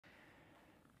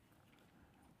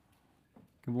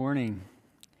Good morning.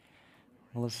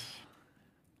 Well,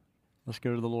 let's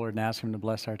go to the Lord and ask Him to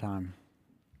bless our time.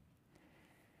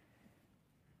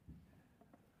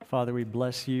 Father, we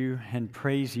bless You and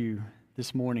praise You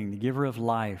this morning, the giver of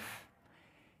life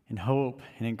and hope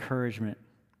and encouragement.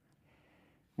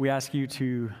 We ask You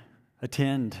to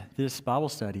attend this Bible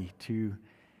study, to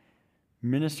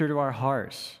minister to our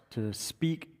hearts, to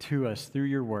speak to us through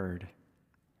Your word.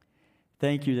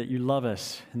 Thank You that You love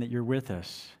us and that You're with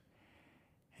us.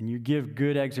 And You give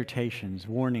good exhortations,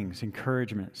 warnings,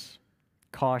 encouragements,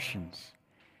 cautions.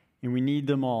 And we need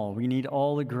them all. We need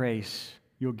all the grace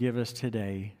You'll give us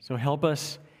today. So help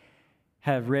us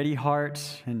have ready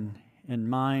hearts and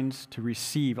minds to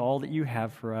receive all that You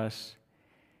have for us.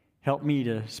 Help me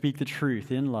to speak the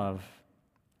truth in love.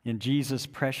 In Jesus'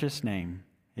 precious name,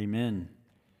 amen.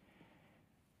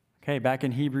 Okay, back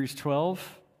in Hebrews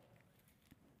 12.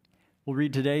 We'll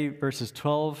read today verses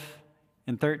 12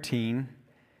 and 13.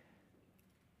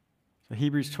 So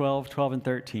Hebrews 12 and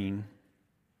 13.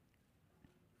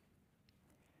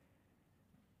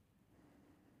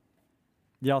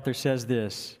 The author says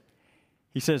this.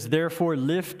 He says, "Therefore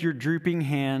lift your drooping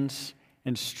hands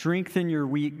and strengthen your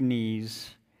weak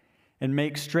knees and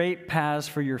make straight paths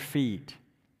for your feet,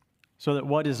 so that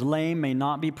what is lame may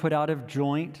not be put out of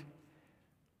joint,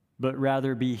 but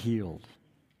rather be healed."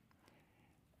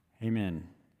 Amen.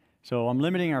 So I'm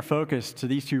limiting our focus to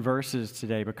these two verses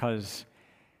today because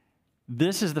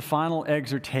this is the final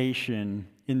exhortation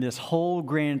in this whole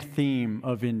grand theme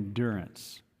of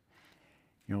endurance.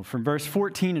 From verse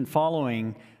 14 and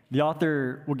following, the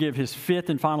author will give his fifth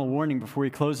and final warning before he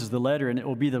closes the letter, and it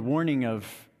will be the warning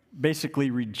of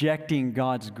basically rejecting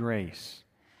God's grace.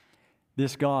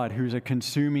 This God who's a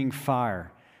consuming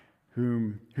fire,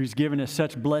 who's given us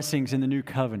such blessings in the new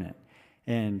covenant,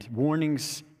 and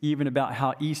warnings even about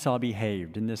how Esau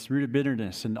behaved, and this root of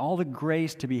bitterness, and all the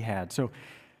grace to be had. So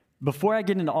before I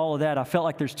get into all of that, I felt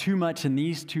like there's too much in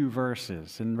these two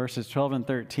verses, in verses 12 and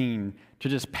 13, to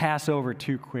just pass over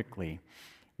too quickly.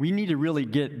 We need to really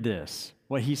get this,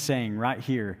 what he's saying right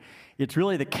here. It's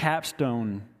really the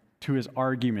capstone to his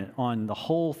argument on the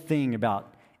whole thing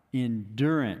about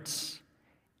endurance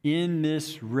in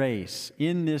this race,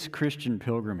 in this Christian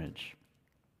pilgrimage.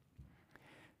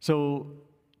 So,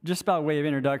 just by way of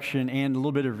introduction and a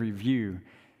little bit of review,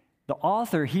 the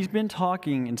author, he's been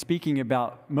talking and speaking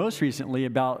about, most recently,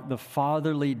 about the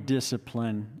fatherly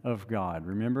discipline of God.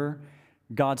 Remember?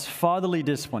 God's fatherly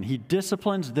discipline. He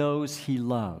disciplines those He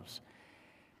loves.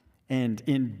 And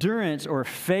endurance, or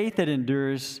faith that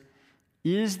endures,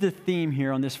 is the theme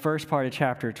here on this first part of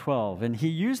chapter 12. And he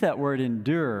used that word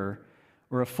endure,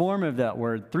 or a form of that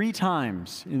word, 3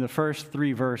 times in the first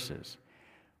 3 verses.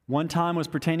 One time was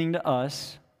pertaining to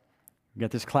us. We've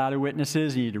got this cloud of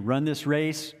witnesses. You need to run this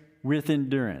race with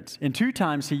endurance. And 2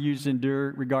 times he used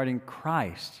endure regarding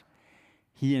Christ.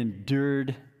 He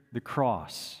endured the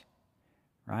cross,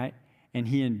 right? And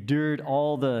he endured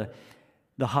all the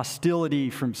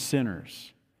hostility from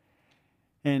sinners.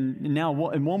 And now,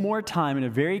 one more time, in a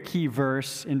very key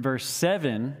verse, in verse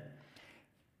 7,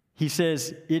 he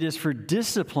says, "It is for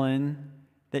discipline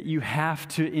that you have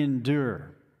to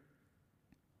endure."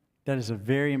 That is a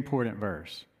very important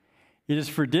verse. It is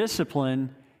for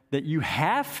discipline that you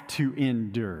have to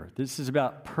endure. This is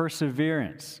about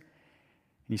perseverance.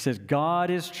 And he says, God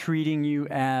is treating you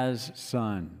as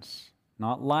sons.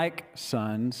 Not like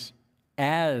sons,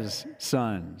 as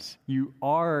sons. You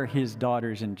are His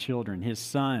daughters and children, His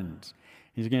sons.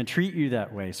 He's going to treat you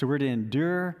that way. So we're to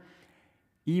endure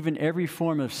even every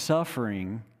form of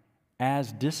suffering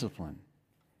as discipline.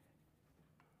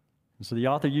 And so the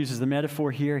author uses the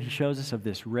metaphor here. He shows us of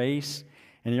this race.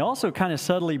 And he also kind of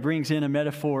subtly brings in a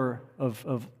metaphor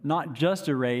of not just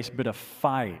a race, but a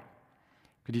fight.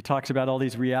 Because he talks about all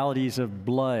these realities of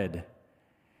blood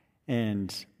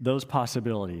and those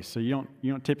possibilities. So you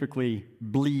don't typically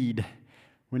bleed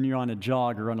when you're on a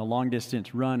jog or on a long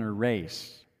distance run or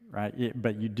race, right?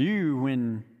 But you do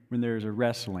when there's a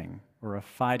wrestling or a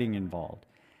fighting involved.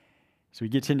 So he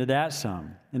gets into that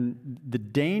some. And the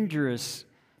dangerous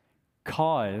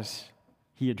cause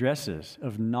he addresses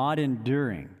of not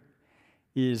enduring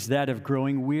is that of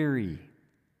growing weary,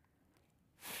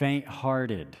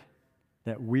 faint-hearted.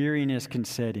 That weariness can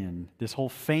set in, this whole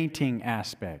fainting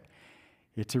aspect.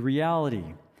 It's a reality.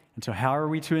 And so how are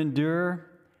we to endure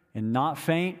and not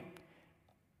faint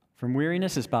from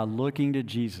weariness? Is by looking to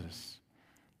Jesus.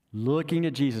 Looking to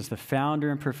Jesus, the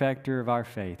founder and perfecter of our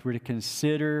faith. We're to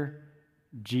consider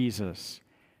Jesus,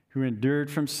 who endured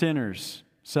from sinners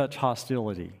such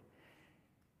hostility.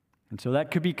 And so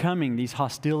that could be coming, these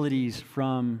hostilities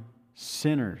from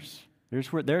sinners.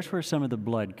 There's where some of the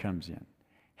blood comes in.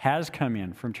 has come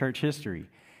in from church history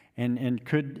and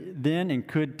could then and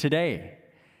could today.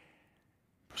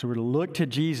 So we're to look to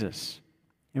Jesus.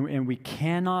 And we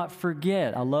cannot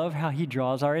forget. I love how he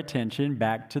draws our attention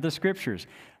back to the Scriptures,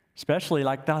 especially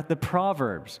like the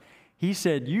Proverbs. He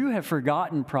said, you have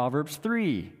forgotten Proverbs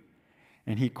 3.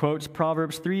 And he quotes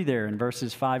Proverbs 3 there in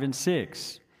verses 5 and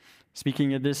 6,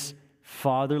 speaking of this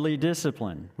fatherly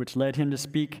discipline, which led him to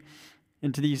speak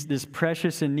into this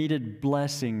precious and needed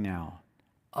blessing now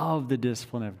of the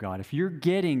discipline of God. If you're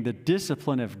getting the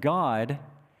discipline of God,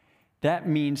 that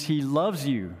means he loves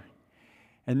you.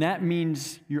 And that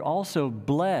means you're also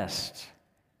blessed.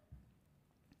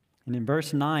 And in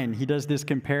verse 9, he does this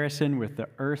comparison with the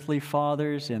earthly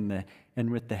fathers and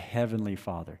with the heavenly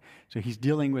Father. So he's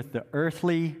dealing with the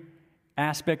earthly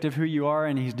aspect of who you are,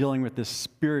 and he's dealing with the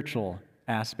spiritual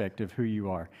aspect of who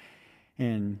you are.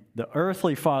 And the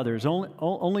earthly fathers,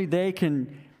 only they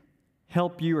can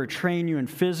help you or train you in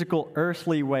physical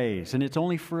earthly ways, and it's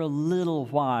only for a little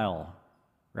while,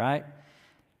 right?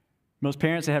 Most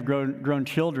parents that have grown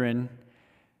children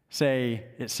say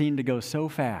it seemed to go so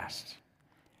fast.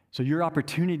 So your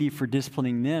opportunity for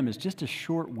disciplining them is just a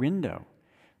short window.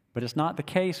 But it's not the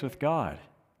case with God.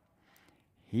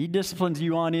 He disciplines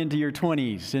you on into your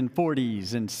 20s and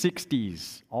 40s and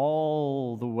 60s,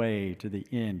 all the way to the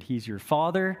end. He's your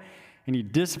Father, and he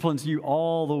disciplines you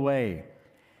all the way.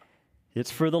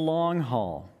 It's for the long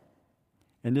haul.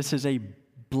 And this is a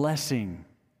blessing.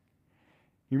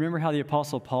 You remember how the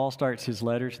Apostle Paul starts his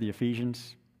letter to the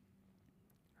Ephesians?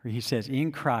 Where he says,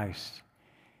 in Christ,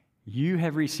 you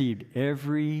have received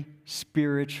every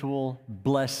spiritual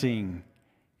blessing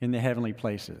in the heavenly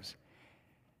places.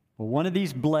 Well, one of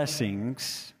these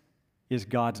blessings is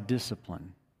God's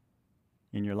discipline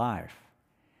in your life.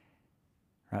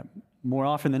 Right? More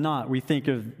often than not, we think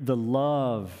of the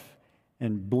love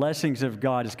and blessings of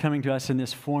God as coming to us in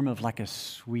this form of like a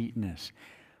sweetness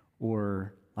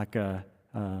or like a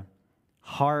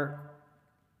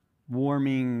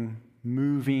heart-warming,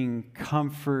 moving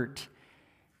comfort,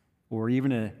 or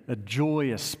even a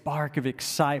joy, a spark of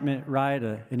excitement, right?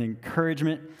 An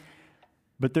encouragement.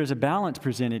 But there's a balance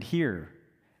presented here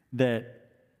that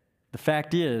the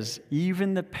fact is,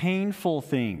 even the painful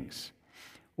things,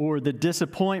 or the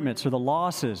disappointments, or the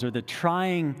losses, or the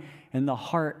trying and the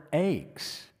heart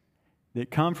aches that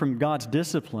come from God's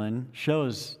discipline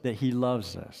shows that he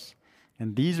loves us.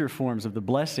 And these are forms of the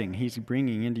blessing he's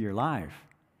bringing into your life.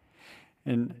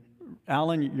 And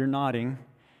Alan, you're nodding,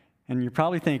 and you're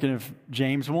probably thinking of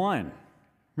James 1.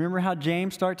 Remember how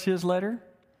James starts his letter?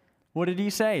 What did he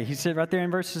say? He said right there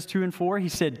in verses 2 and 4, he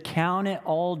said, count it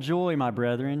all joy, my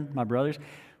brethren, my brothers,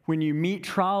 when you meet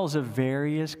trials of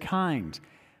various kinds.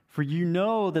 For you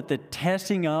know that the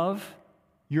testing of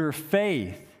your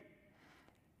faith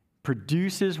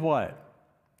produces what?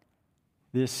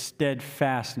 This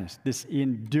steadfastness, this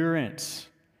endurance,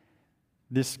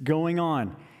 this going on.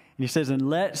 And he says, and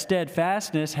let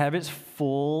steadfastness have its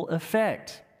full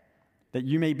effect, that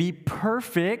you may be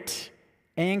perfect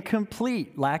and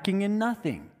complete, lacking in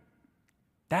nothing.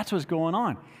 That's what's going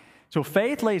on. So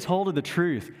faith lays hold of the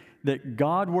truth that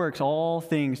God works all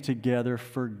things together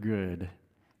for good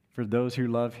for those who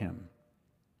love him.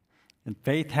 And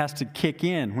faith has to kick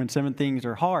in when some things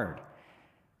are hard,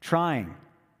 trying,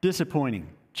 disappointing,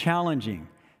 challenging,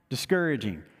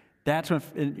 discouraging. That's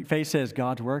when faith says,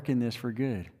 God's working this for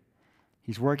good.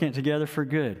 He's working it together for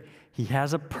good. He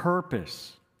has a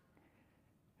purpose.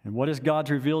 And what is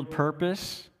God's revealed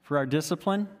purpose for our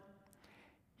discipline?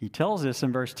 He tells us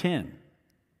in verse 10.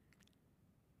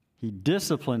 He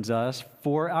disciplines us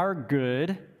for our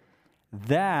good,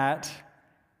 that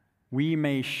we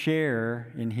may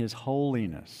share in his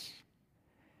holiness.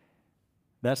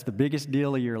 That's the biggest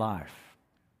deal of your life.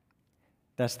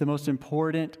 That's the most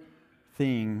important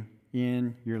thing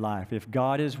in your life. If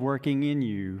God is working in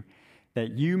you,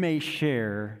 that you may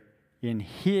share in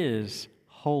his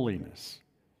holiness.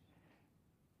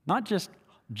 Not just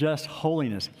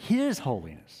holiness, his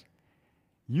holiness.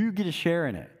 You get to share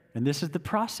in it. And this is the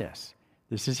process.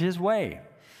 This is his way.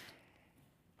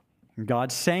 And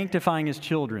God's sanctifying his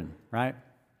children, right?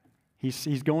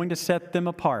 He's going to set them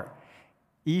apart.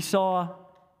 Esau,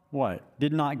 what?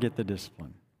 Did not get the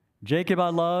discipline. Jacob I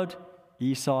loved,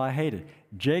 Esau I hated.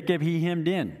 Jacob he hemmed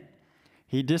in.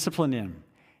 He disciplined him.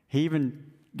 He even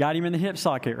got him in the hip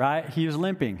socket, right? He was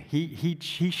limping. He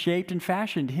shaped and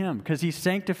fashioned him because he's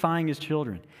sanctifying his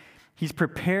children. He's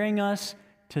preparing us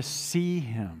to see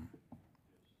him,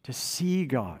 to see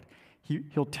God.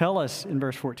 He'll tell us in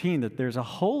verse 14 that there's a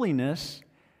holiness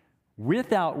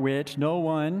without which no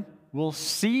one will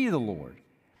see the Lord.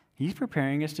 He's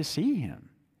preparing us to see him.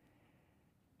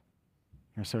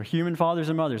 And so human fathers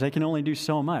and mothers, they can only do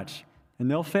so much. And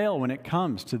they'll fail when it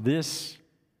comes to this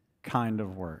kind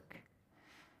of work.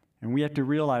 And we have to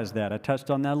realize that. I touched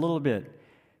on that a little bit.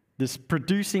 This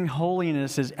producing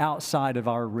holiness is outside of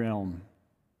our realm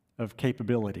of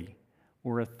capability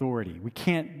or authority. We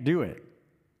can't do it.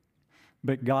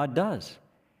 But God does.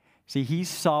 See, He's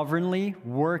sovereignly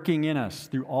working in us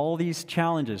through all these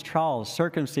challenges, trials,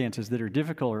 circumstances that are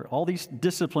difficult, or all these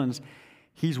disciplines.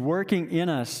 He's working in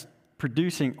us,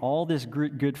 producing all this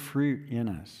good fruit in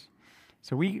us.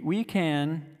 So we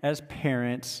can, as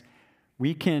parents,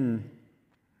 we can,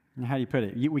 how do you put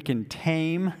it? We can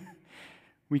tame,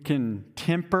 we can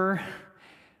temper,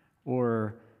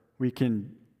 or we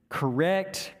can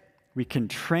correct, we can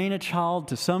train a child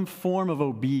to some form of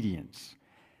obedience.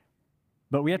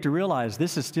 But we have to realize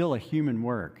this is still a human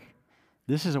work.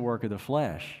 This is a work of the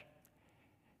flesh.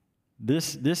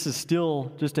 This is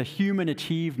still just a human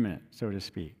achievement, so to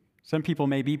speak. Some people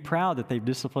may be proud that they've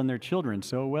disciplined their children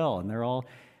so well, and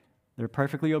they're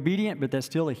perfectly obedient, but that's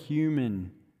still a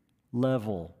human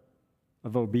level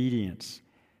of obedience.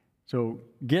 So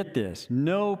get this,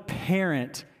 no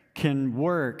parent can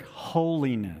work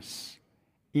holiness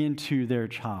into their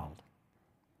child.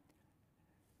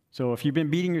 So if you've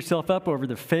been beating yourself up over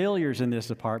the failures in this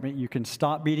department, you can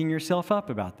stop beating yourself up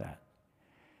about that.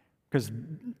 Because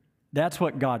that's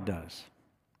what God does,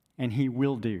 and He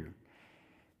will do.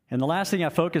 And the last thing I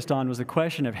focused on was the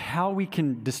question of how we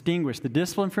can distinguish the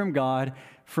discipline from God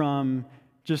from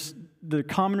just the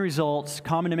common results,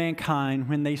 common to mankind,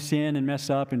 when they sin and mess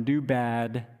up and do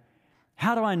bad.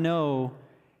 How do I know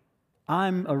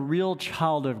I'm a real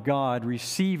child of God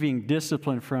receiving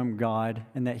discipline from God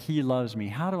and that He loves me?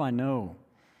 How do I know?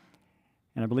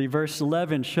 And I believe verse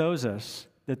 11 shows us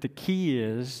that the key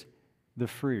is the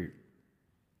fruit.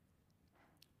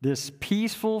 This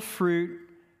peaceful fruit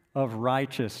of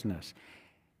righteousness.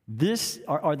 This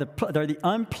are the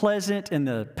unpleasant and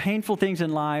the painful things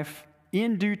in life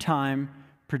in due time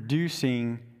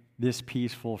producing this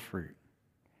peaceful fruit.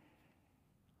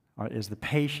 Is the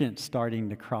patience starting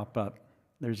to crop up?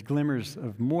 There's glimmers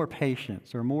of more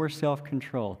patience or more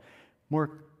self-control,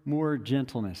 more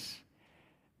gentleness,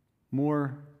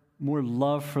 more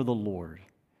love for the Lord,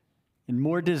 and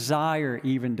more desire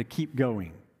even to keep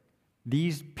going.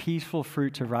 These peaceful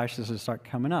fruits of righteousness start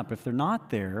coming up. If they're not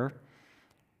there,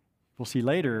 we'll see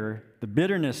later, the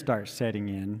bitterness starts setting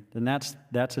in, then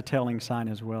that's a telling sign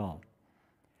as well.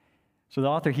 So the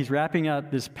author, he's wrapping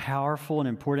up this powerful and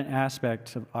important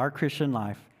aspect of our Christian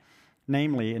life,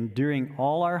 namely, enduring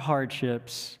all our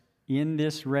hardships in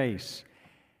this race,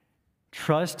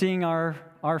 trusting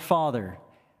our Father,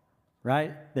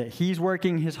 right? That He's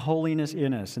working His holiness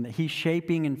in us and that He's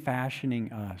shaping and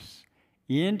fashioning us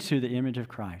into the image of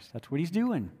Christ. That's what He's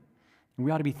doing. And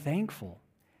we ought to be thankful.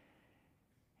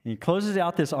 And he closes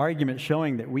out this argument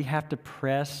showing that we have to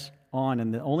press on,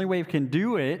 and the only way we can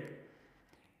do it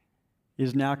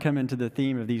is now come into the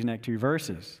theme of these next two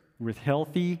verses, with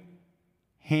healthy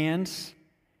hands,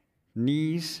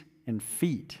 knees, and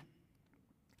feet.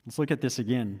 Let's look at this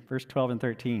again, verse 12 and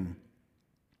 13.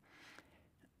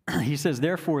 He says,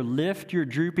 therefore, lift your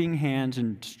drooping hands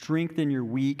and strengthen your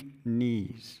weak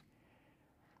knees.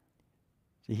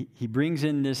 So he brings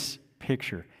in this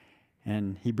picture,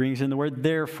 and he brings in the word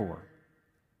therefore.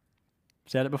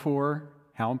 Said it before,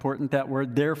 how important that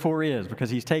word therefore is, because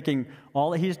he's taking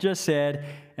all that he's just said,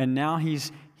 and now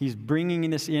he's bringing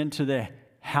this into the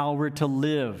how we're to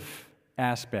live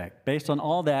aspect. Based on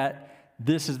all that,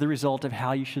 this is the result of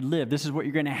how you should live. This is what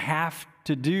you're going to have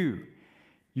to do.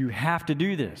 You have to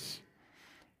do this.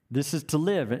 This is to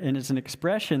live, and it's an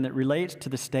expression that relates to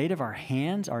the state of our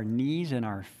hands, our knees, and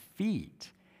our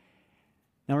feet.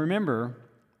 Now remember,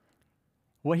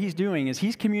 what he's doing is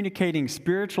he's communicating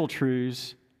spiritual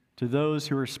truths to those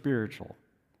who are spiritual.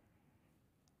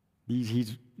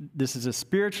 This is a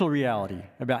spiritual reality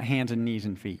about hands and knees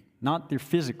and feet, not their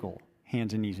physical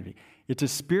hands and knees and feet. It's a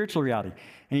spiritual reality.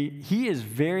 And he is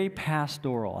very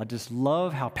pastoral. I just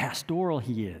love how pastoral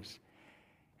he is.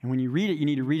 And when you read it, you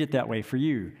need to read it that way for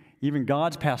you. Even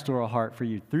God's pastoral heart for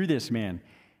you through this man.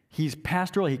 He's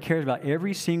pastoral. He cares about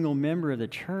every single member of the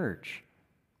church.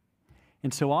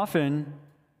 And so often,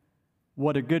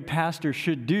 what a good pastor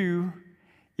should do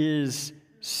is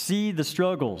see the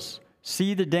struggles,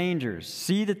 see the dangers,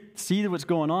 see what's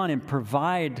going on, and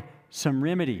provide some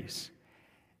remedies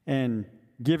and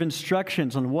give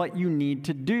instructions on what you need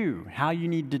to do, how you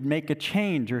need to make a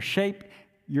change or shape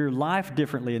your life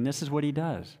differently, and this is what he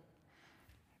does.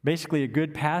 Basically, a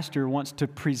good pastor wants to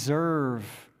preserve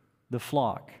the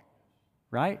flock,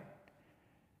 right?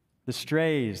 The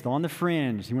strays, the on the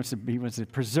fringe. He wants to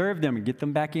preserve them and get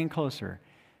them back in closer.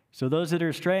 So those that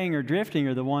are straying or drifting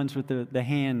are the ones with the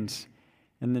hands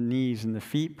and the knees and the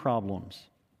feet problems.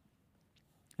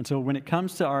 And so when it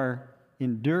comes to our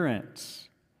endurance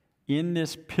in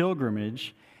this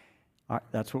pilgrimage,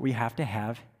 that's what we have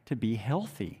to be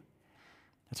healthy.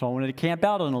 That's why I wanted to camp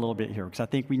out on a little bit here, because I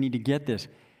think we need to get this.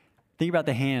 Think about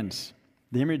the hands.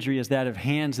 The imagery is that of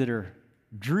hands that are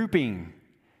drooping,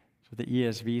 that's what the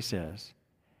ESV says,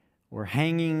 or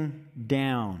hanging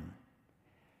down,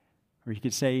 or you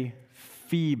could say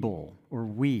feeble or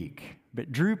weak,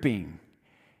 but drooping.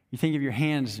 You think of your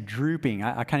hands drooping.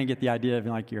 I kind of get the idea of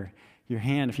like your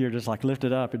hand, if you're just like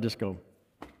lifted up, it just go,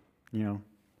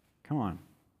 come on.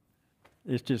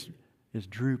 It's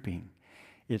drooping.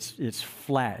 It's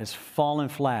flat. It's fallen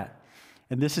flat.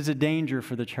 And this is a danger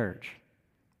for the church.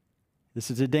 This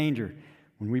is a danger.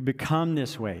 When we become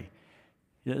this way,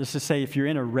 let's just say if you're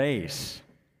in a race,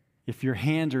 if your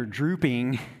hands are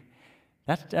drooping,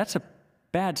 that's a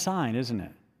bad sign, isn't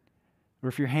it? Or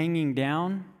if you're hanging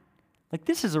down, like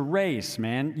this is a race,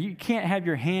 man. You can't have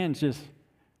your hands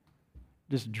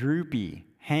just droopy,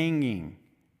 hanging,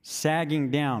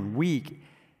 sagging down, weak,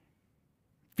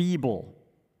 feeble.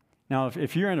 Now,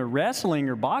 if you're in a wrestling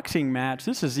or boxing match,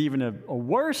 this is even a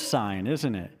worse sign,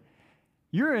 isn't it?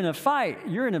 You're in a fight,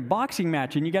 you're in a boxing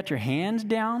match, and you got your hands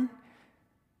down.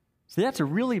 See, that's a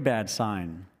really bad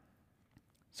sign.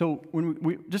 So when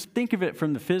we just think of it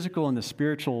from the physical and the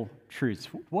spiritual truths.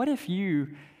 What if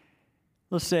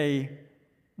let's say,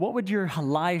 what would your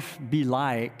life be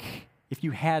like if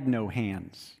you had no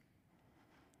hands?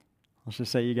 Let's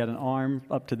just say you got an arm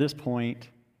up to this point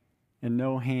and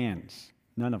no hands,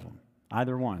 none of them,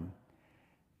 either one.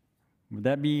 Would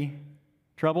that be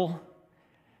trouble?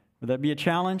 Would that be a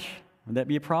challenge? Would that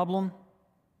be a problem?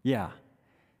 Yeah. I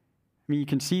mean, you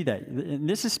can see that. And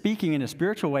this is speaking in a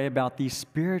spiritual way about these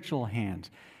spiritual hands.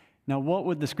 Now, what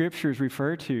would the scriptures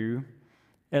refer to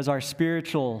as our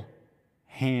spiritual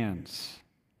hands?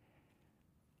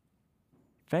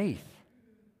 Faith,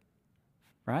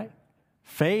 right?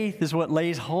 Faith is what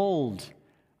lays hold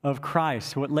of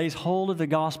Christ, what lays hold of the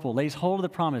gospel, lays hold of the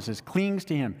promises, clings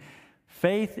to Him.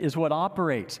 Faith is what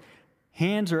operates.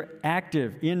 Hands are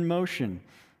active, in motion.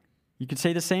 You could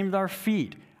say the same with our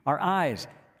feet, our eyes.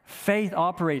 Faith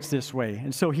operates this way.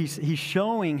 And so he's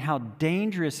showing how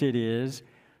dangerous it is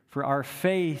for our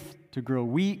faith to grow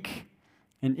weak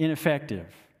and ineffective.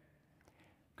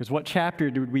 Because what chapter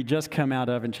did we just come out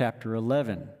of in chapter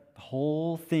 11? The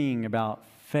whole thing about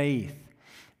faith.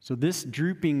 So this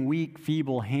drooping, weak,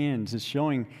 feeble hands is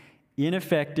showing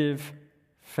ineffective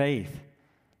faith.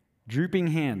 Drooping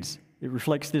hands, it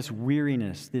reflects this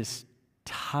weariness, this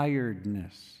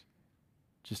tiredness.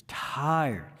 Just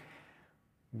tired.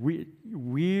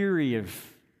 Weary of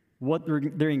what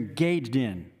they're engaged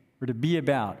in or to be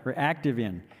about or active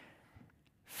in.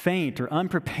 Faint or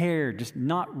unprepared, just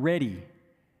not ready.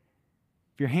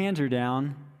 If your hands are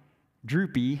down,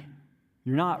 droopy,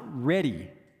 you're not ready,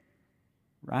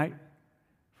 right?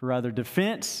 For either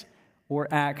defense or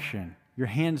action. Your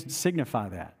hands signify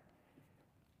that.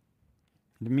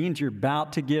 It means you're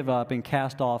about to give up and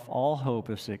cast off all hope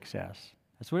of success.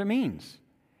 That's what it means.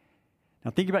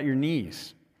 Now think about your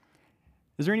knees.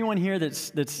 Is there anyone here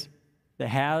that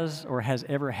has or has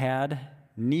ever had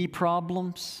knee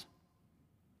problems?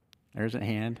 There's a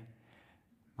hand.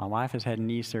 My wife has had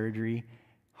knee surgery.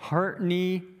 Hurt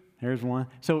knee, there's one.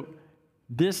 So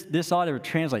this ought to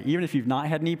translate. Even if you've not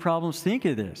had knee problems, think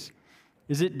of this.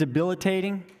 Is it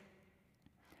debilitating?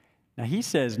 Now he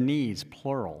says knees,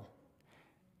 plural.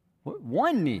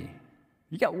 One knee.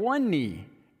 You got one knee.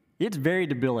 It's very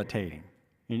debilitating.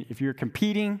 And if you're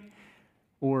competing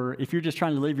or if you're just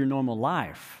trying to live your normal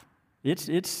life,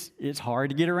 it's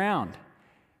hard to get around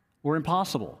or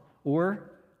impossible. Or,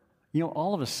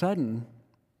 all of a sudden,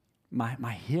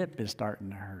 my hip is starting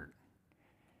to hurt.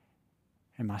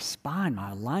 And my spine,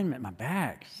 my alignment, my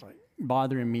back is like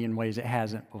bothering me in ways it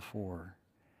hasn't before.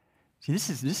 See, this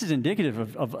is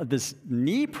indicative of this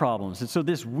knee problems. And so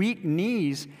this weak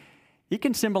knees, it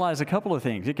can symbolize a couple of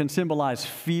things. It can symbolize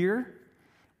fear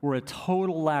or a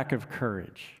total lack of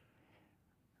courage,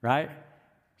 right?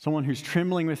 Someone who's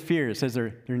trembling with fear. It says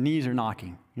their knees are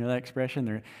knocking. You know that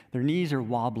expression? Their knees are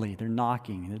wobbly. They're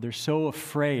knocking. They're so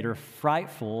afraid or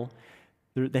frightful.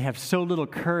 They have so little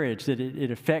courage that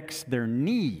it affects their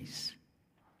knees,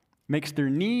 makes their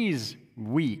knees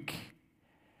weak.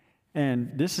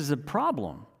 And this is a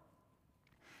problem.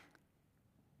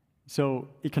 So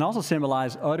it can also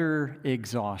symbolize utter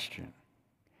exhaustion.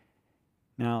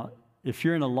 Now, if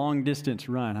you're in a long-distance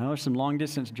run, I know there's some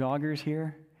long-distance joggers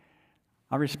here.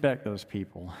 I respect those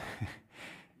people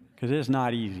because it's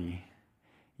not easy.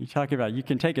 You talk about, you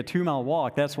can take a 2-mile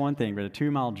walk, that's one thing, but a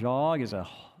 2-mile jog is a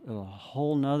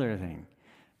whole nother thing.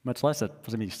 Much less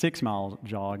 6-mile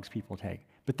jogs people take.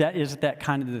 But isn't that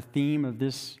kind of the theme of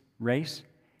this race?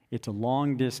 It's a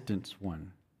long distance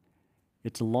one.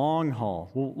 It's a long haul.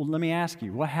 Well, let me ask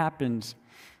you, what happens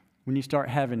when you start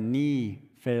having knee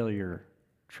failure,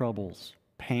 troubles,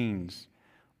 pains,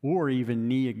 or even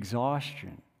knee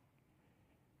exhaustion?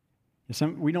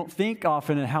 We don't think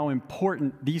often of how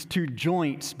important these two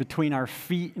joints between our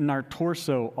feet and our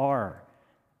torso are.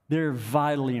 They're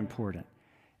vitally important.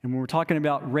 And when we're talking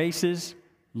about races,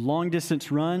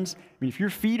 long-distance runs, if your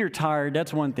feet are tired,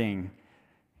 that's one thing.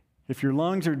 If your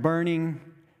lungs are burning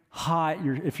hot,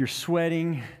 if you're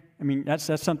sweating,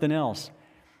 that's something else.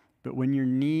 But when your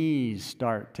knees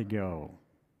start to go,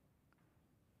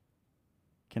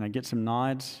 can I get some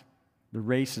nods? The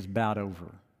race is about over,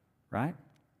 right?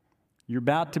 You're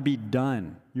about to be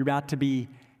done. You're about to be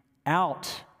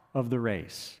out of the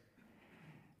race.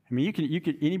 You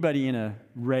could anybody in a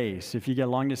race, if you get a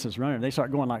long distance runner, they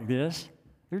start going like this,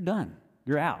 they're done.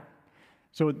 You're out.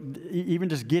 So even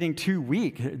just getting too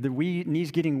weak, the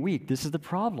knees getting weak, this is the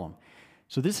problem.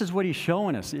 So this is what he's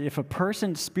showing us. If a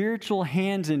person's spiritual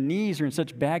hands and knees are in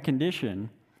such bad condition,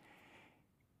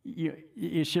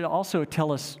 it should also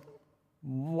tell us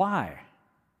why.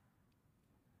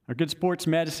 A good sports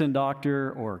medicine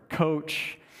doctor or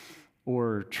coach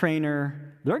or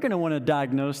trainer, they're going to want to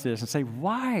diagnose this and say,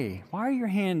 why? Why are your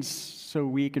hands so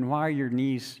weak and why are your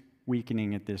knees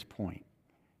weakening at this point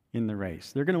in the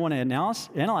race? They're going to want to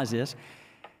analyze this.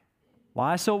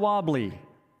 Why so wobbly?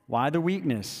 Why the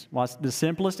weakness? Well, the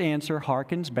simplest answer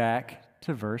harkens back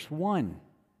to verse 1.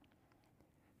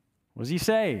 What does he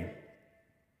say?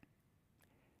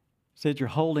 He said you're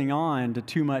holding on to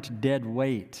too much dead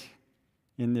weight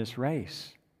in this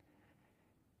race.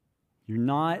 You're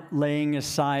not laying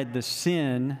aside the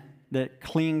sin that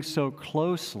clings so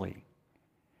closely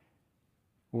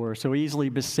or so easily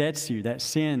besets you, that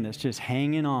sin that's just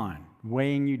hanging on,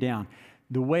 weighing you down.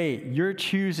 The weight you're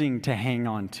choosing to hang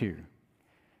on to,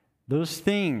 those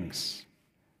things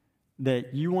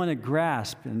that you want to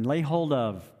grasp and lay hold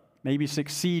of, maybe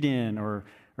succeed in or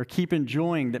keep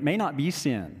enjoying that may not be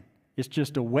sin. It's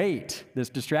just a weight that's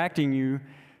distracting you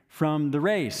from the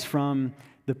race, from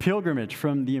the pilgrimage,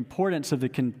 from the importance of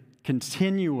the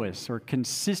continuous or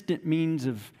consistent means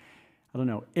of,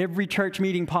 every church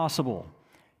meeting possible,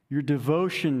 your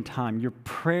devotion time, your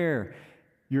prayer,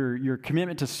 your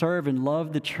commitment to serve and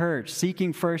love the church,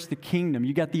 seeking first the kingdom.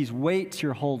 You got these weights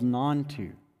you're holding on to.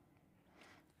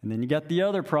 And then you got the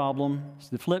other problem, it's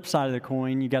the flip side of the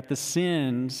coin. You got the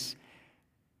sins,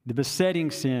 the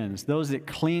besetting sins, those that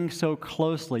cling so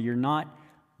closely. You're not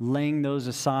laying those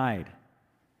aside.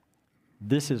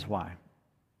 This is why.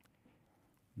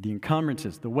 The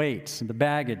encumbrances, the weights, and the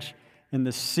baggage, and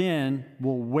the sin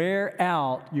will wear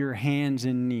out your hands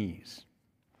and knees.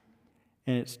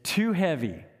 And it's too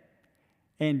heavy,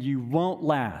 and you won't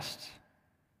last.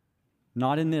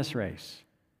 Not in this race.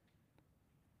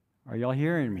 Are y'all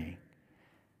hearing me?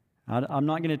 I'm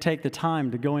not going to take the time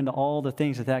to go into all the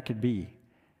things that could be.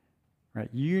 Right?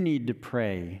 You need to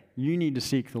pray. You need to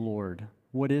seek the Lord.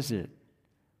 What is it?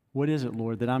 What is it,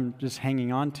 Lord, that I'm just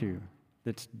hanging on to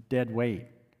that's dead weight,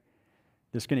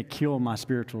 that's going to kill my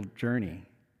spiritual journey?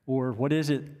 Or what is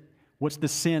it? What's the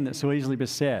sin that so easily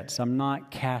besets? I'm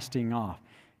not casting off.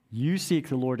 You seek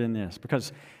the Lord in this,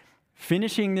 because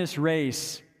finishing this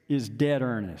race is dead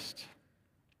earnest,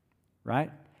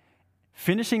 right?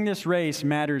 Finishing this race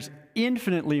matters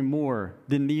infinitely more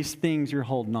than these things you're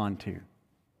holding on to.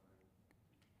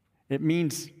 It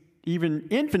means even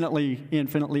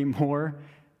infinitely more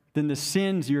than the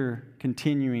sins you're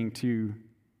continuing to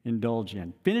indulge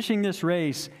in. Finishing this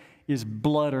race is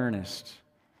blood earnest.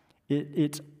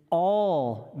 It's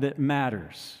all that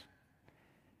matters.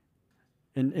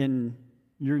 And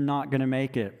you're not going to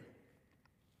make it.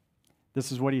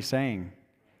 This is what he's saying.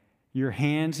 Your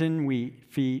hands and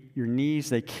feet, your knees,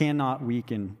 they cannot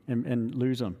weaken and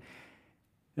lose them.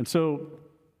 And so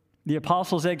the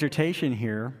apostle's exhortation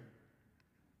here,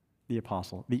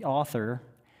 the author,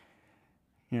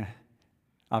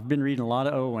 I've been reading a lot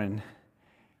of Owen,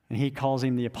 and he calls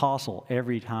him the apostle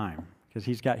every time because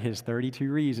he's got his 32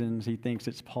 reasons he thinks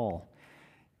it's Paul.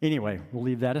 Anyway, we'll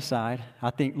leave that aside.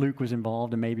 I think Luke was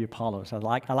involved and maybe Apollos. I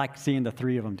like seeing the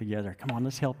three of them together. Come on,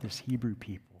 let's help this Hebrew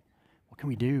people. What can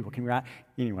we do? What can we write?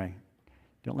 Anyway,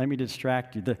 don't let me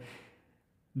distract you.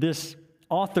 This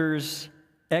author's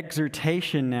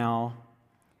exhortation now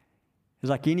is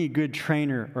like any good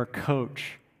trainer or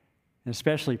coach, and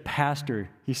especially pastor.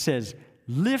 He says,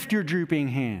 lift your drooping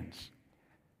hands.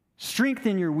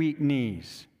 Strengthen your weak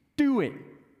knees. Do it.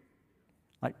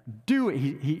 Like, do it.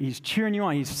 He's cheering you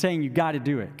on. He's saying you got to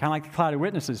do it. Kind of like the cloud of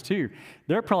witnesses, too.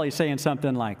 They're probably saying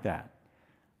something like that.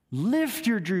 Lift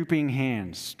your drooping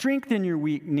hands. Strengthen your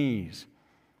weak knees.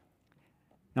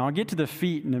 Now, I'll get to the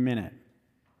feet in a minute.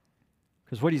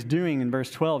 Because what he's doing in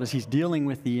verse 12 is he's dealing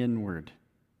with the inward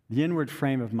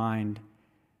frame of mind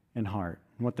and heart.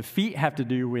 And what the feet have to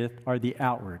do with are the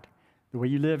outward, the way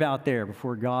you live out there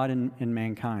before God and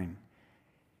mankind,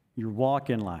 your walk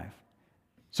in life.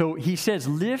 So he says,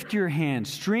 lift your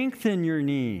hands, strengthen your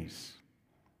knees.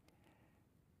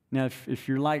 Now, if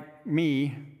you're like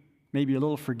me, maybe a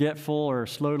little forgetful or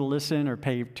slow to listen or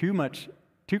pay too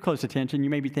close attention, you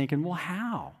may be thinking, well,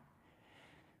 how?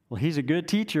 Well, he's a good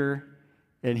teacher,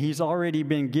 and he's already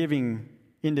been giving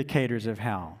indicators of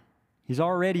how. He's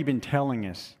already been telling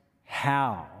us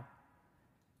how.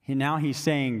 And now he's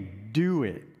saying, do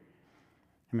it.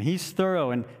 I mean, he's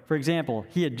thorough. And for example,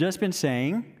 he had just been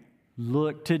saying,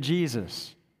 look to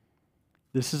Jesus.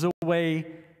 This is a way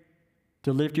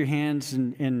to lift your hands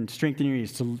and strengthen your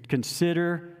knees, to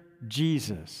consider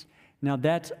Jesus. Now,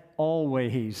 that's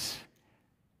always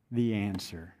the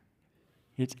answer.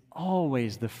 It's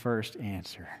always the first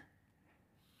answer.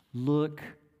 Look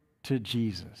to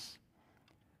Jesus.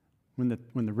 When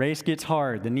the race gets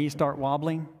hard, the knees start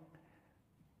wobbling,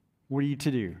 what are you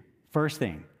to do? First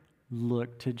thing,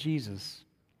 look to Jesus.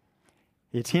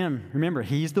 It's him. Remember,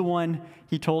 he's the one,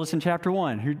 he told us in chapter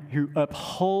 1, who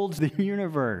upholds the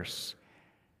universe.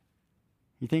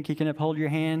 You think he can uphold your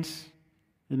hands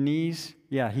and knees?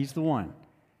 Yeah, he's the one.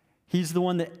 He's the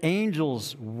one that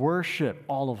angels worship,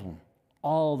 all of them.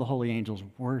 All the holy angels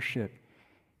worship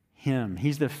him.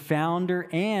 He's the founder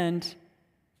and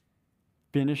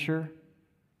finisher,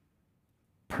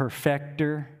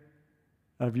 perfecter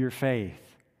of your faith.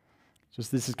 So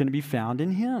this is going to be found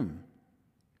in him.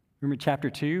 Remember chapter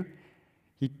 2?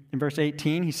 In verse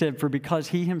 18, he said, for because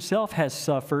he himself has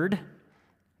suffered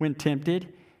when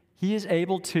tempted, he is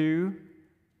able to,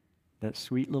 that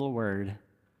sweet little word,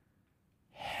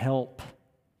 help.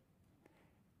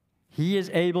 He is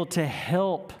able to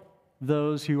help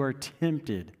those who are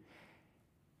tempted.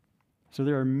 So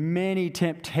there are many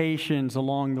temptations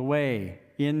along the way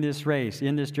in this race,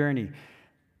 in this journey.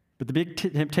 But the big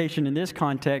temptation in this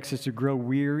context is to grow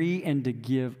weary and to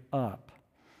give up,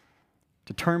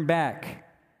 to turn back.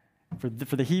 For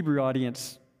the Hebrew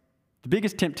audience, the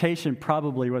biggest temptation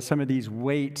probably was some of these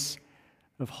weights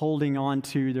of holding on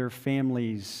to their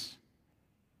family's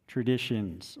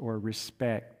traditions or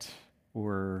respect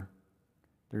or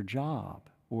their job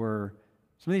or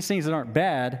some of these things that aren't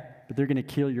bad, but they're going to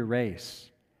kill your race.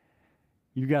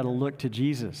 You got to look to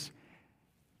Jesus.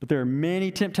 But there are many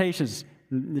temptations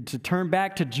to turn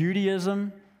back to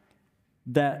Judaism,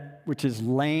 which is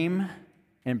lame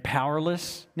and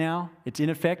powerless now. It's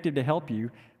ineffective to help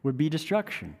you, would be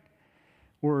destruction.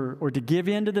 Or to give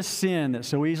in to the sin that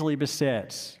so easily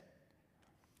besets.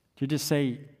 To just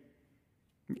say,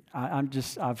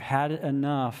 I've had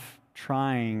enough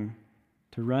trying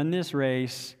to run this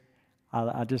race.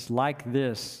 I just like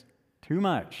this too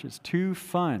much. It's too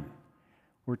fun,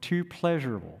 or too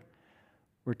pleasurable,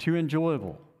 or too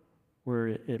enjoyable, or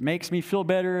it makes me feel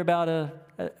better about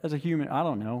as a human. I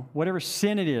don't know, whatever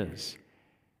sin it is,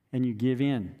 and you give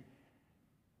in.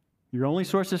 Your only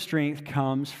source of strength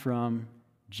comes from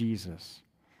Jesus.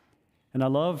 And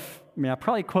I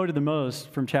probably quoted the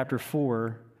most from chapter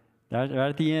 4, right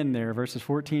at the end there, verses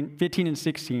 15 and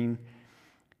 16,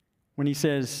 when he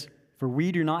says, for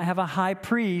we do not have a high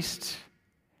priest.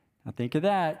 Now think of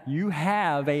that. You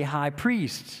have a high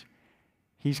priest.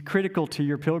 He's critical to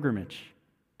your pilgrimage,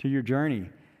 to your journey.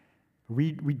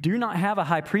 We do not have a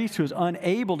high priest who is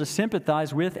unable to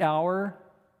sympathize with our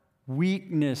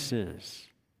weaknesses.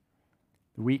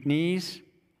 The weak knees,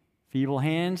 feeble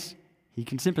hands, he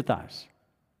can sympathize.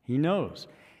 He knows.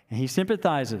 And he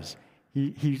sympathizes.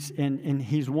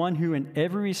 He's one who in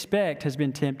every respect has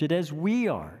been tempted as we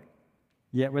are,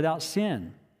 yet without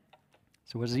sin.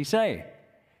 So what does he say?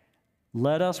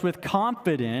 Let us with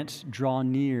confidence draw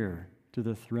near to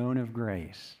the throne of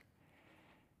grace.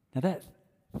 Now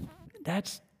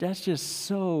that's just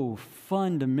so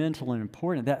fundamental and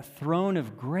important. That throne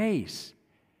of grace.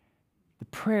 The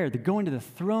prayer, the going to the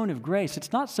throne of grace.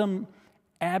 It's not some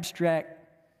abstract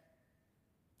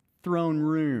throne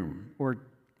room or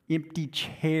empty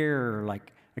chair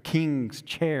like a king's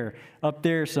chair up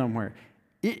there somewhere.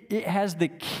 It has the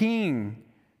King,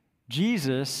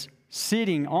 Jesus,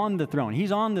 sitting on the throne.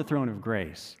 He's on the throne of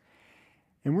grace.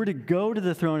 And we're to go to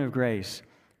the throne of grace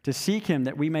to seek him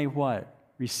that we may what?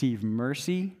 Receive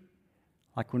mercy,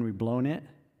 like when we've blown it.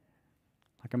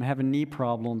 Like I'm having knee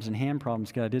problems and hand problems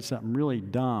because I did something really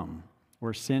dumb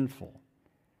or sinful.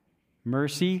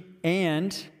 mercy,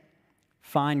 and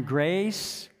find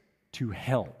grace to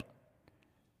help.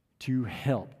 To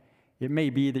help. It may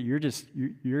be that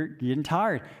you're getting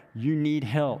tired. You need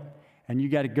help. And you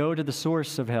got to go to the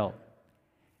source of help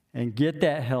and get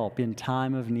that help in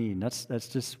time of need. That's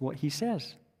just what he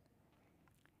says.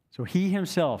 So he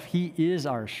himself, he is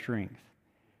our strength.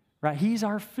 Right? He's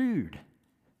our food.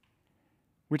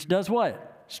 Which does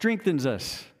what? Strengthens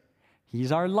us.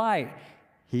 He's our light.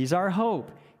 He's our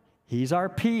hope. He's our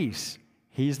peace.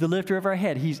 He's the lifter of our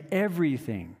head. He's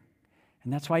everything.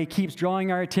 And that's why he keeps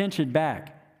drawing our attention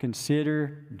back.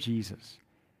 Consider Jesus.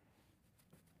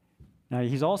 Now,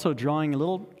 he's also drawing a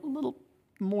little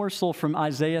morsel from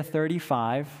Isaiah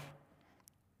 35.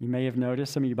 You may have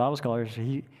noticed, some of you Bible scholars,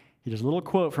 he does a little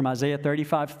quote from Isaiah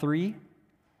 35:3.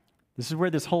 This is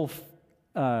where this whole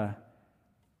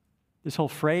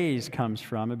phrase comes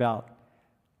from about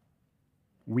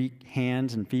weak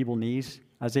hands and feeble knees.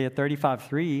 Isaiah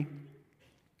 35:3,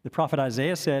 the prophet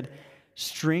Isaiah said,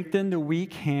 "Strengthen the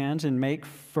weak hands and make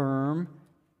firm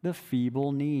the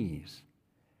feeble knees."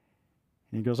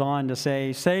 And he goes on to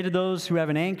say to those who have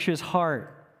an anxious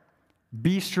heart,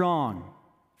 be strong,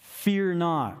 fear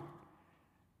not.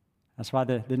 That's why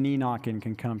the knee knocking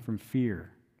can come from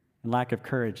fear and lack of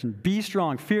courage. And be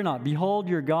strong, fear not. Behold,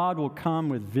 your God will come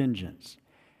with vengeance.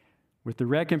 With the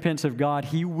recompense of God,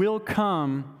 he will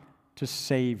come to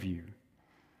save you.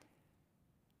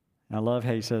 And I love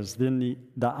how he says, then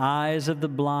the eyes of the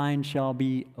blind shall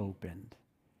be opened,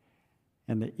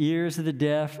 and the ears of the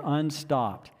deaf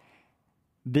unstopped.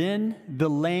 Then the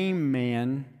lame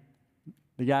man,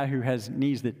 the guy who has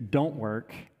knees that don't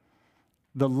work,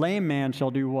 the lame man shall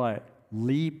do what?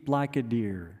 Leap like a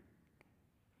deer.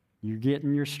 You're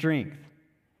getting your strength.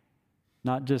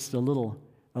 Not just a little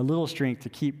strength to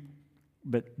keep,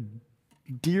 but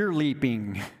deer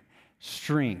leaping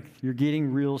strength. You're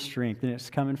getting real strength, and it's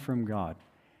coming from God.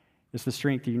 It's the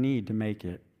strength you need to make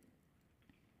it.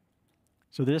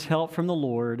 So this help from the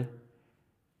Lord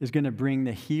is going to bring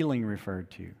the healing referred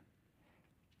to.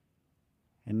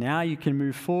 And now you can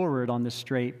move forward on the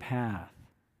straight path.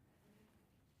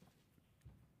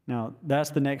 Now, that's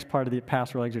the next part of the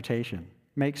pastoral exhortation.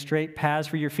 Make straight paths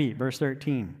for your feet, verse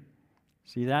 13.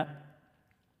 See that?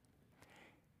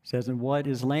 It says, and what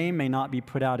is lame may not be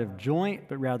put out of joint,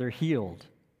 but rather healed.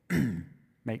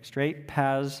 Make straight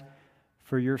paths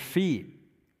for your feet.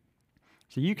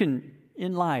 So you can,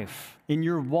 in life, in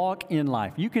your walk in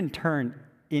life, you can turn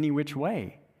any which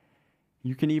way.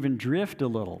 You can even drift a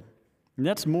little. And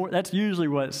that's usually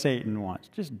what Satan wants.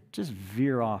 Just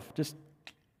veer off, just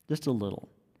a little.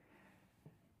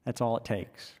 That's all it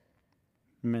takes.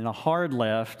 I mean, a hard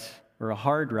left or a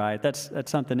hard right, that's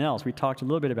something else. We talked a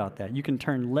little bit about that. You can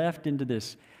turn left into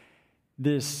this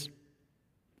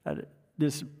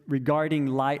regarding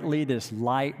lightly, this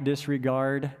light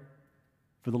disregard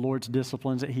for the Lord's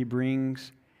disciplines that he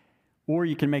brings. Or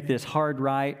you can make this hard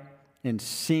right and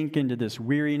sink into this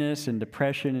weariness and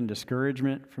depression and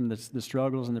discouragement from the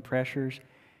struggles and the pressures.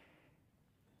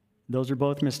 Those are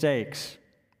both mistakes.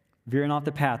 Veering off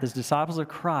the path. As disciples of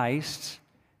Christ,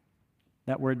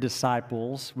 that word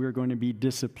disciples, we're going to be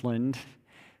disciplined.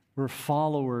 We're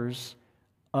followers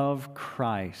of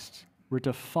Christ. We're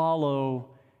to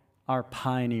follow our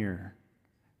pioneer,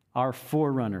 our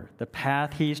forerunner, the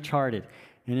path he's charted.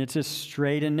 And it's a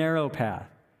straight and narrow path.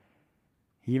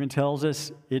 He even tells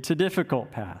us it's a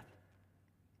difficult path.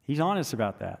 He's honest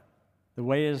about that. The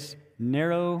way is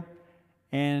narrow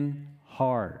and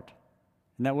hard.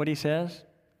 Isn't that what he says?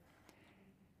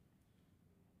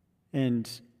 And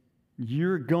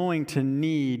you're going to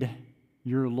need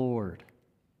your Lord.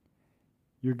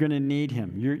 You're going to need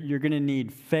him. You're going to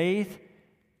need faith,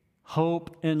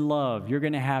 hope, and love. You're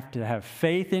going to have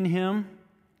faith in him.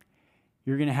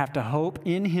 You're going to have to hope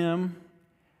in him. And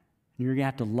you're going to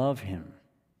have to love him.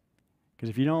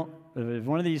 Because if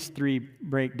one of these three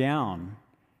break down,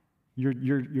 you're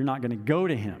not going to go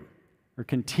to him or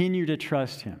continue to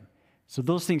trust him. So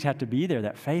those things have to be there,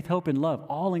 that faith, hope, and love,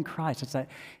 all in Christ.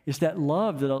 It's that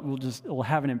love that will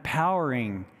have an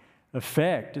empowering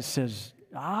effect. It says,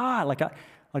 like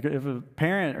if a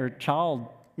parent or child,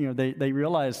 they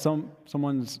realize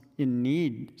someone's in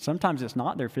need. Sometimes it's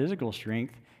not their physical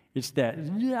strength. It's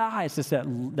just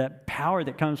that power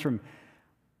that comes from,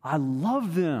 I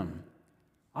love them.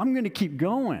 I'm going to keep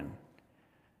going.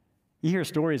 You hear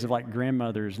stories of like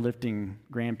grandmothers lifting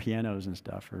grand pianos and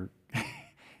stuff, or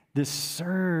this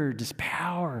surge, this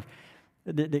power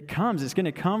that comes. It's going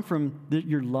to come from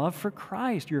your love for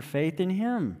Christ, your faith in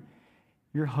him,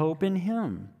 your hope in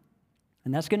him.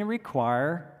 And that's going to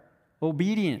require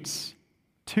obedience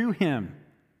to him.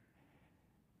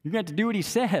 You're going to have to do what he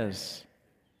says.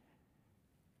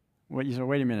 You say,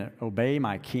 wait a minute, obey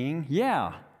my king?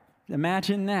 Yeah,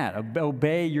 imagine that.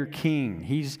 Obey your king.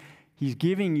 He's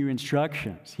giving you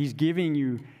instructions. He's giving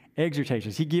you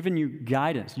exhortations. He's giving you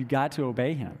guidance. You got to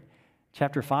obey him.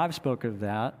 Chapter 5 spoke of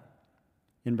that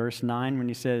in verse 9 when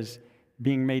he says,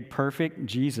 being made perfect,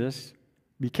 Jesus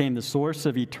became the source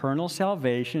of eternal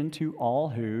salvation to all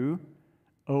who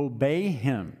obey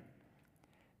him.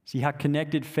 See how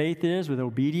connected faith is with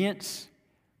obedience?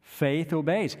 Faith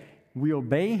obeys. We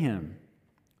obey him.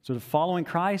 So the following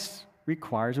Christ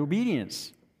requires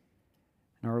obedience.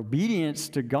 And our obedience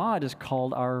to God is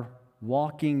called our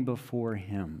walking before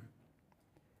him.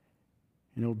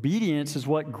 And obedience is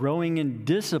what growing in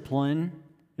discipline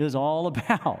is all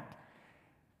about.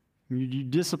 You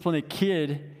discipline a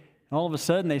kid, and all of a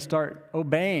sudden they start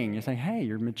obeying. You're saying, hey,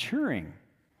 you're maturing.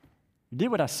 You did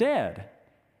what I said.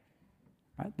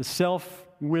 Right? The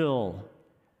self-will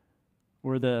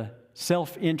or the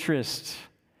self-interest,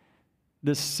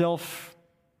 the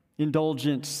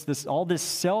self-indulgence, all this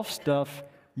self stuff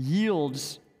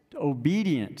yields to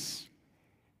obedience.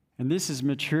 And this is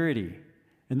maturity.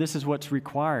 And this is what's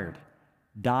required.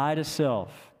 Die to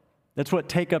self. That's what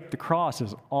take up the cross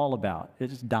is all about.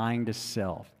 It's dying to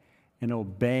self and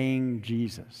obeying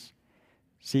Jesus,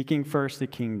 seeking first the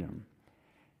kingdom.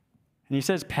 And he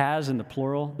says paths in the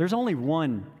plural. There's only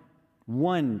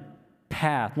one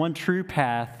path, one true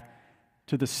path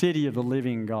to the city of the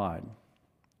living God.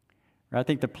 I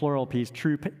think the plural piece,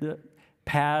 true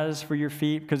paths for your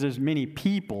feet, because there's many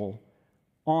people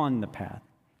on the path.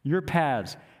 Your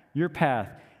paths, your path.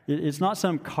 It's not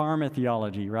some karma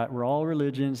theology, right? We're all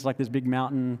religions, like this big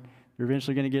mountain. We're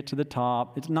eventually going to get to the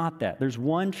top. It's not that. There's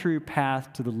one true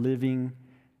path to the living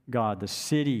God, the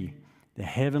city, the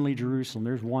heavenly Jerusalem.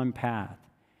 There's one path.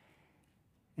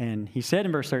 And he said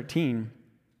in verse 13,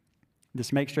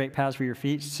 this make straight paths for your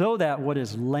feet, so that what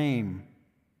is lame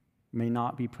may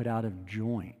not be put out of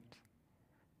joint,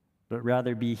 but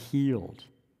rather be healed.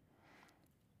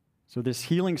 So this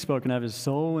healing spoken of is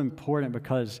so important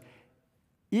because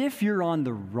if you're on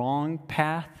the wrong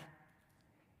path,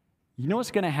 you know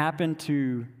what's going to happen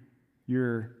to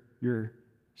your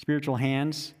spiritual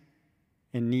hands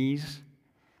and knees?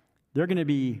 They're going to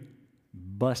be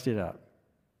busted up,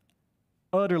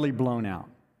 utterly blown out,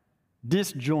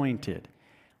 disjointed.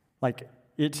 Like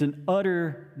it's an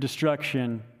utter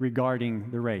destruction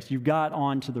regarding the race. You've got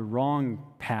onto the wrong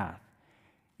path.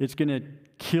 It's going to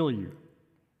kill you.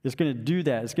 It's going to do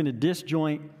that. It's going to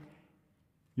disjoint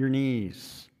your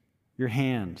knees, your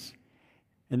hands.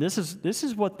 And this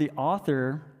is what the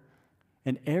author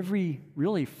and every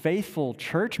really faithful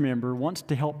church member wants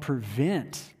to help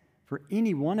prevent for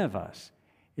any one of us,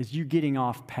 is you getting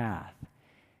off path.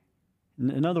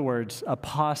 In other words,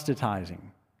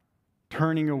 apostatizing,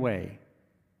 turning away,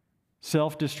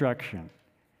 self-destruction.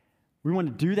 We want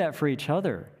to do that for each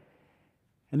other.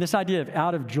 And this idea of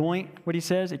out of joint, what he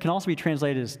says, it can also be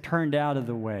translated as turned out of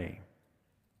the way.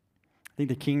 I think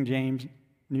the King James,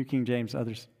 New King James,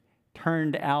 others,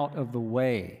 turned out of the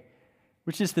way,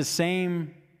 which is the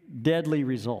same deadly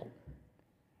result.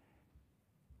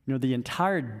 You know, the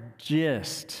entire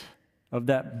gist of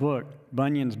that book,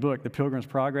 Bunyan's book, The Pilgrim's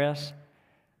Progress,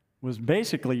 was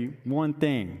basically one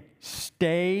thing: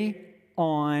 stay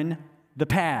on the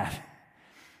path.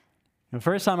 The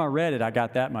first time I read it, I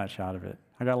got that much out of it.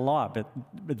 I got a lot,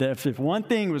 but if one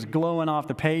thing was glowing off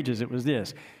the pages, it was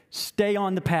this: stay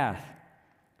on the path.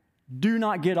 Do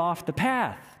not get off the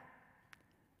path,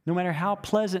 no matter how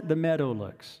pleasant the meadow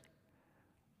looks.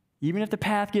 Even if the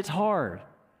path gets hard,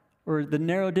 or the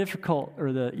narrow difficult,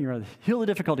 or the hill of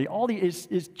difficulty, all these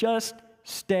is just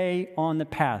stay on the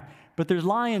path. But there's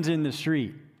lions in the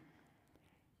street.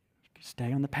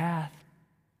 Stay on the path.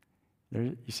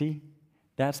 You see,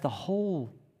 that's the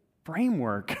whole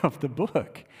framework of the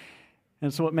book.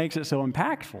 And so it makes it so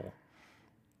impactful.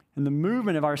 And the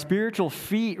movement of our spiritual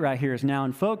feet right here is now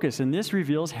in focus, and this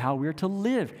reveals how we're to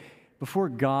live before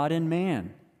God and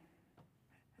man.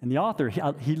 And the author,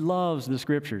 he loves the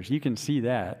Scriptures. You can see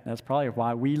that. That's probably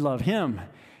why we love him.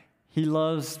 He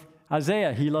loves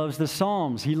Isaiah. He loves the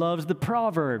Psalms. He loves the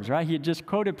Proverbs, right? He had just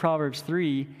quoted Proverbs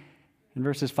 3 in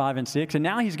verses 5 and 6, and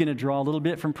now he's going to draw a little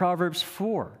bit from Proverbs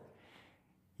 4.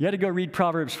 You got to go read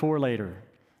Proverbs 4 later.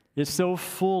 It's so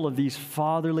full of these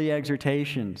fatherly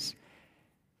exhortations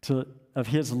of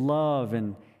his love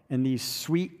and these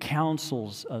sweet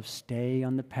counsels of stay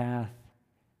on the path.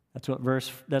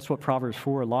 That's what Proverbs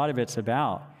 4, a lot of it's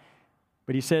about.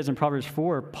 But he says in Proverbs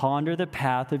 4, ponder the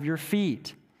path of your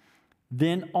feet,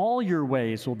 then all your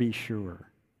ways will be sure.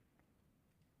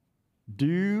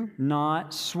 Do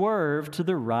not swerve to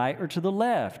the right or to the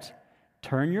left.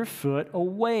 Turn your foot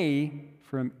away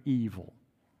from evil.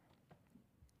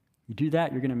 You do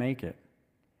that, you're going to make it.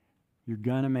 You're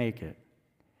going to make it.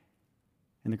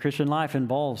 And the Christian life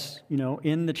involves,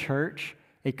 in the church,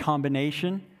 a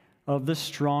combination of the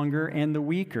stronger and the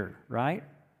weaker, right?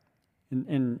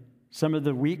 And some of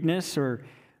the weakness or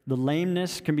the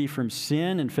lameness can be from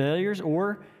sin and failures,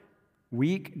 or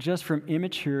weak just from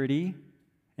immaturity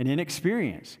and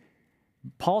inexperience.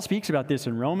 Paul speaks about this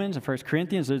in Romans and 1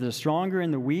 Corinthians. They're the stronger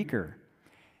and the weaker.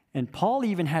 And Paul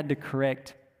even had to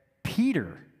correct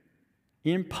Peter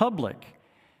in public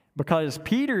because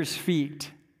Peter's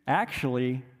feet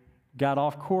actually got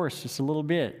off course just a little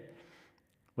bit.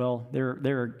 Well,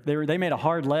 they made a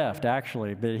hard left,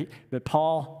 actually, but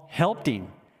Paul helped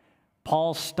him.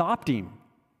 Paul stopped him,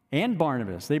 and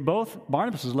Barnabas.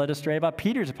 Barnabas was led astray by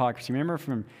Peter's hypocrisy. Remember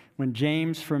from when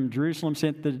James from Jerusalem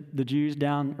sent the Jews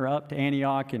down or up to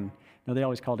Antioch, and no, they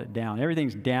always called it down.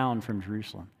 Everything's down from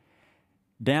Jerusalem.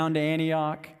 Down to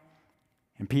Antioch,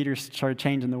 and Peter started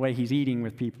changing the way he's eating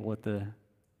with people at the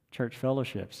church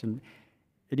fellowships. And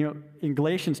in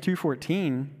Galatians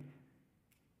 2:14,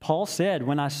 Paul said,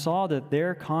 when I saw that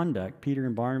their conduct, Peter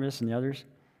and Barnabas and the others,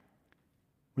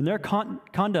 when their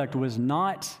conduct was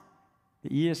not, the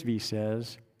ESV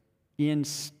says, in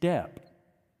step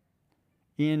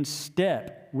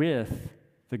with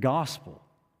the gospel.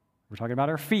 We're talking about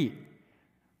our feet.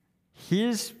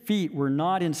 His feet were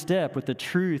not in step with the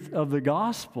truth of the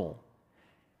gospel.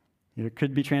 It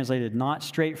could be translated not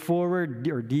straightforward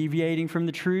or deviating from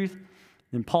the truth.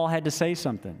 Then Paul had to say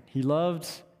something. He loved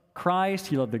Christ,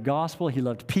 he loved the gospel, he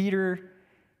loved Peter,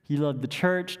 he loved the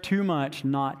church too much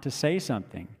not to say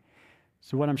something.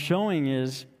 So what I'm showing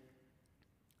is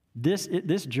this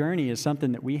journey is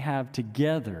something that we have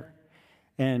together.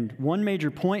 And one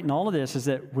major point in all of this is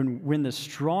that when the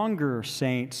stronger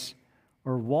saints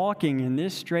are walking in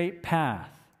this straight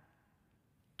path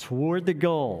toward the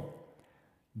goal,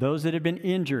 those that have been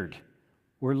injured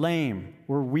or lame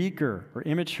or weaker or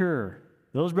immature,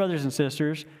 those brothers and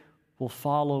sisters will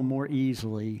follow more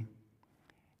easily.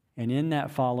 And in that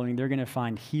following, they're going to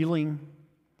find healing.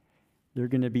 They're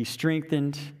going to be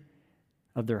strengthened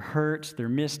of their hurts, their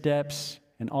missteps,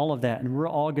 and all of that. And we're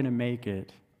all going to make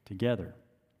it together.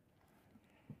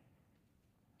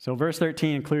 So verse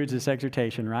 13 includes this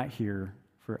exhortation right here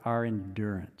for our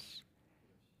endurance.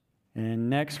 And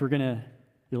next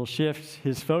it'll shift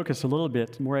his focus a little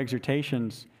bit. More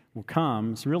exhortations will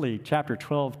come. It's really chapter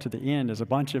 12 to the end is a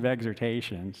bunch of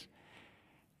exhortations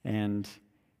and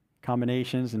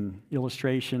combinations and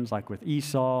illustrations like with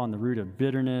Esau and the root of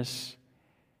bitterness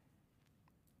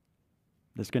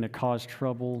that's going to cause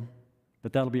trouble.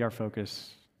 But that'll be our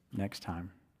focus next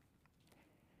time.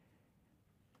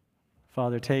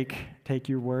 Father, take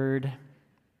your word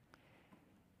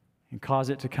and cause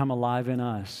it to come alive in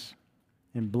us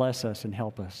and bless us and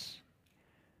help us.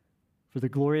 For the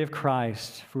glory of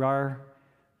Christ, for our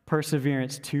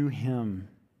perseverance to Him,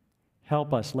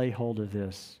 help us lay hold of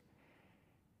this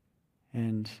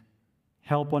and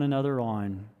help one another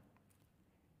on.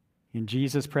 In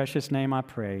Jesus' precious name I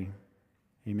pray.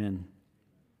 Amen.